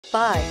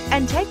by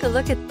and take a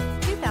look at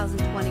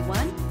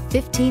 2021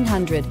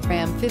 1500.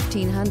 Ram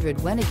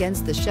 1500 went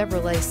against the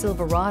Chevrolet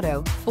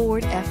Silverado,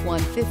 Ford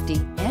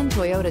F-150, and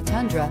Toyota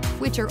Tundra,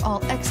 which are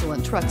all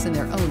excellent trucks in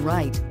their own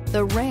right.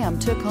 The Ram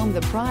took home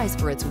the prize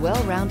for its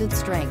well-rounded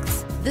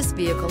strengths. This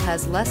vehicle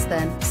has less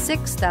than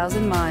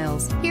 6,000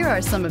 miles. Here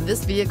are some of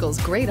this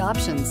vehicle's great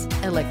options: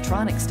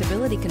 electronic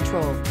stability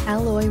control,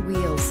 alloy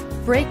wheels,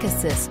 brake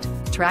assist,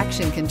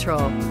 traction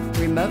control,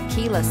 remote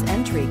keyless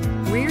entry,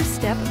 rear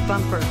step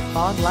bumper,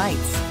 fog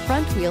lights,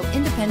 front wheel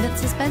independent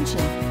suspension,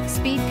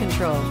 speed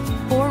control,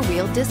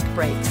 four-wheel disc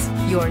brakes.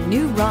 Your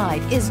new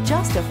ride is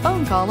just a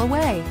phone call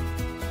away.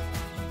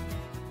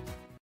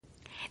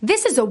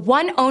 This is a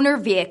one-owner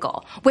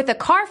vehicle with a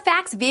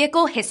Carfax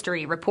Vehicle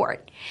History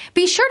Report.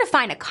 Be sure to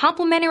find a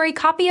complimentary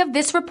copy of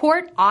this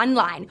report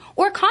online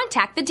or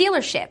contact the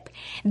dealership.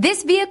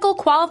 This vehicle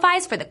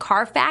qualifies for the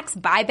Carfax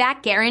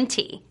Buyback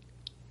Guarantee.